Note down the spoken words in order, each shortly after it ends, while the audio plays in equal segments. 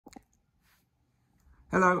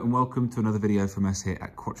Hello and welcome to another video from us here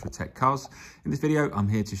at Quattro Tech Cars. In this video, I'm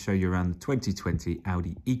here to show you around the 2020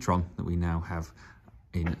 Audi e-tron that we now have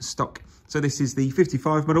in stock. So this is the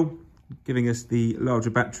 55 model, giving us the larger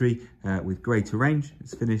battery with greater range.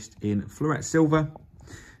 It's finished in fluorescent silver.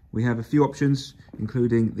 We have a few options,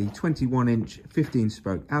 including the 21-inch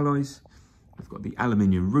 15-spoke alloys. We've got the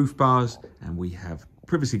aluminium roof bars, and we have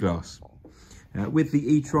privacy glass. With the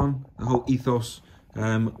e-tron, the whole ethos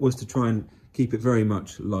was to try and keep it very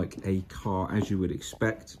much like a car as you would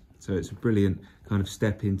expect. So it's a brilliant kind of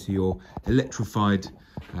step into your electrified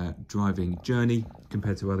driving journey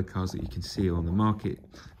compared to other cars that you can see on the market.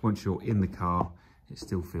 Once you're in the car, it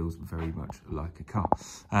still feels very much like a car.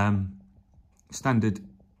 Standard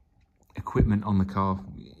equipment on the car,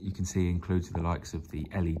 you can see, includes the likes of the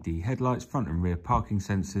LED headlights, front and rear parking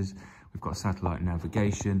sensors. We've got satellite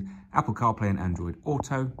navigation, Apple CarPlay and Android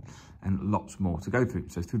Auto, and lots more to go through.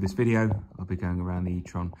 So through this video, I'll be going around the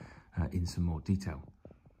e-tron in some more detail.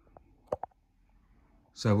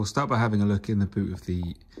 So we'll start by having a look in the boot of the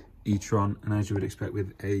e-tron, and as you would expect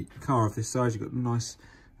with a car of this size, you've got a nice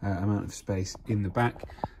amount of space in the back.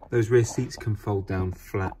 Those rear seats can fold down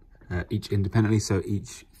flat, each independently, so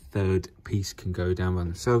each third piece can go down by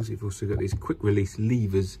themselves. You've also got these quick release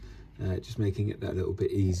levers, just making it that little bit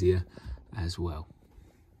easier as well.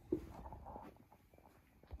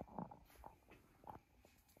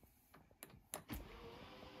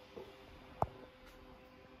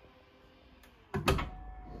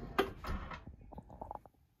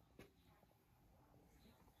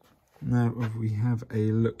 Now we have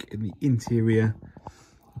a look in the interior.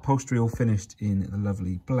 Upholstery all finished in the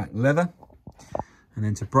lovely black leather. And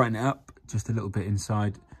then to brighten it up just a little bit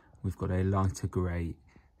inside, we've got a lighter grey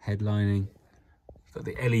headlining. We've got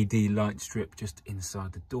the LED light strip just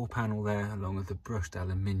inside the door panel there, along with the brushed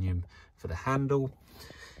aluminium for the handle.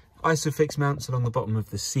 Isofix mounts along the bottom of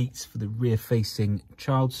the seats for the rear facing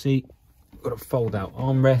child seat. We've got a fold out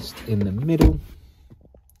armrest in the middle.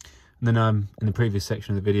 And then in the previous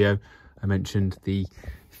section of the video, I mentioned the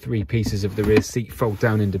three pieces of the rear seat fold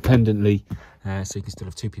down independently, so you can still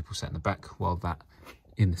have two people sat in the back while that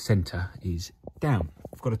in the centre is down.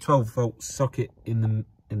 We've got a 12-volt socket in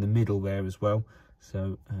the middle there as well,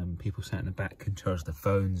 so people sat in the back can charge their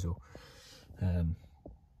phones or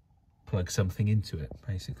plug something into it,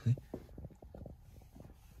 basically.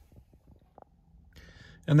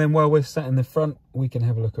 And then while we're sat in the front, we can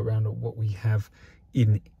have a look around at what we have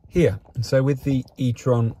in here. And so with the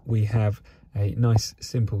e-tron, we have a nice,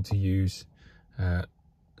 simple to use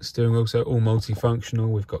steering wheel, so all multifunctional.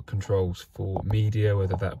 We've got controls for media,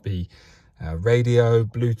 whether that be radio,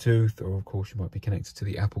 Bluetooth, or of course you might be connected to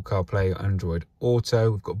the Apple CarPlay or Android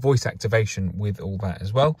Auto. We've got voice activation with all that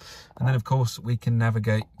as well. And then of course we can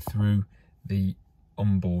navigate through the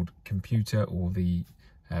onboard computer or the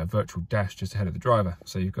virtual dash just ahead of the driver.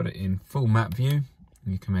 So you've got it in full map view.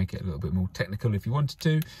 You can make it a little bit more technical if you wanted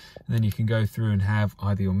to, and then you can go through and have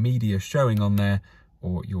either your media showing on there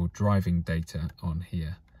or your driving data on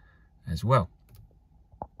here as well.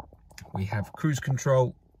 We have cruise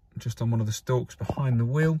control just on one of the stalks behind the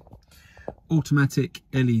wheel, automatic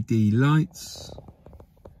LED lights,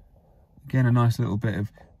 again a nice little bit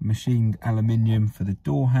of machined aluminium for the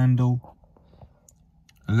door handle,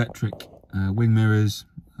 electric wing mirrors,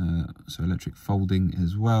 so electric folding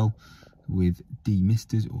as well, with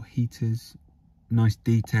demisters or heaters, nice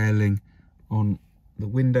detailing on the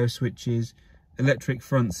window switches, electric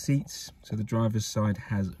front seats, so the driver's side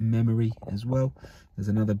has memory as well. There's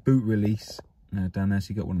another boot release down there,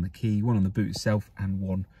 so you've got one on the key, one on the boot itself, and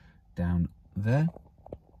one down there.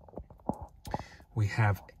 We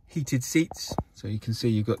have heated seats, so you can see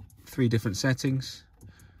you've got three different settings.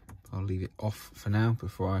 I'll leave it off for now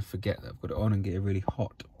before I forget that I've got it on and get a really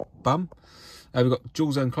hot bum. We've got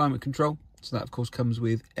dual zone climate control, so that of course comes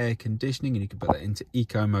with air conditioning, and you can put that into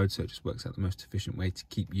eco mode, so it just works out the most efficient way to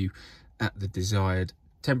keep you at the desired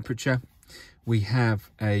temperature. We have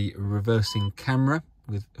a reversing camera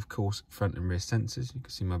with of course front and rear sensors. You can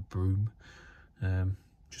see my broom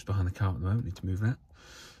just behind the car at the moment, need to move that.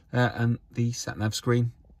 And the sat nav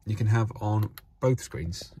screen you can have on both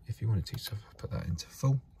screens if you wanted to, so if I put that into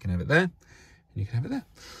full, you can have it there and you can have it there.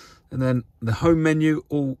 And then the home menu,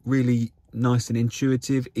 all really nice and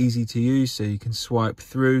intuitive, easy to use, so you can swipe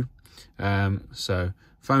through. So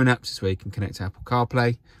phone apps is where you can connect to Apple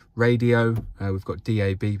CarPlay. Radio, we've got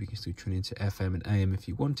DAB, we can still tune into FM and AM if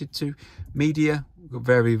you wanted to. Media, we've got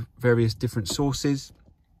various different sources.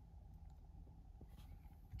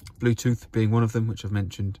 Bluetooth being one of them, which I've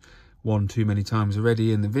mentioned one too many times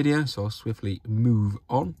already in the video, so I'll swiftly move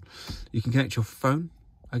on. You can connect your phone,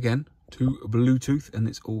 again, to Bluetooth, and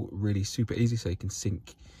it's all really super easy, so you can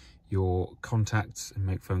sync your contacts and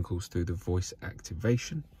make phone calls through the voice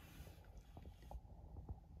activation.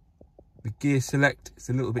 The gear select is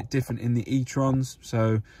a little bit different in the e-trons,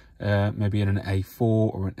 so maybe in an A4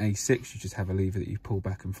 or an A6 you just have a lever that you pull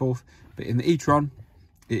back and forth, but in the e-tron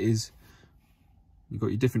you've got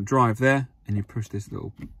your different drive there, and you push this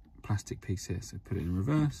little plastic piece here, so put it in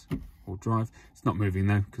reverse or drive. It's not moving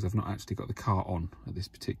though because I've not actually got the car on at this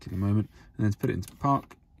particular moment. And then to put it into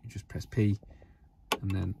park, you just press P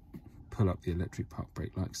and then pull up the electric park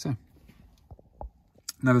brake like so.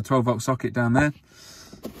 Another 12-volt socket down there.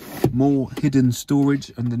 More hidden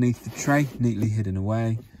storage underneath the tray, neatly hidden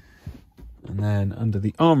away. And then under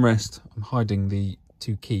the armrest, I'm hiding the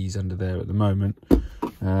 2 keys under there at the moment.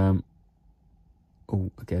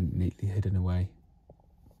 All again neatly hidden away.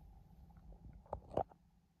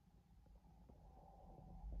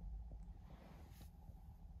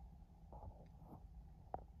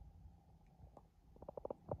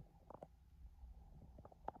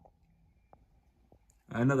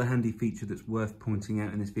 Another handy feature that's worth pointing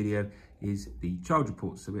out in this video is the charger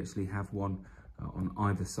ports. So we actually have one on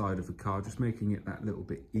either side of the car, just making it that little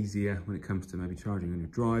bit easier when it comes to maybe charging on your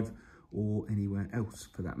drive or anywhere else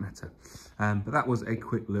for that matter. But that was a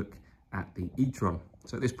quick look at the e-tron.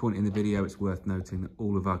 So at this point in the video, it's worth noting that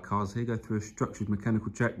all of our cars here go through a structured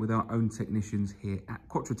mechanical check with our own technicians here at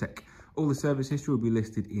Quattro. All the service history will be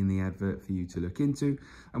listed in the advert for you to look into,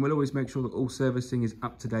 and we'll always make sure that all servicing is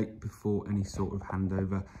up to date before any sort of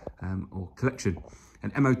handover or collection.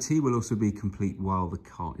 An MOT will also be complete while the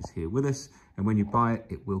car is here with us, and when you buy it,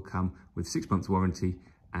 it will come with 6 months warranty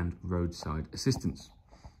and roadside assistance.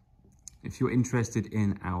 If you're interested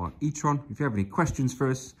in our e-tron, if you have any questions for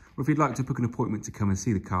us, or if you'd like to book an appointment to come and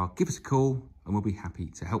see the car, give us a call and we'll be happy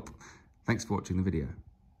to help. Thanks for watching the video.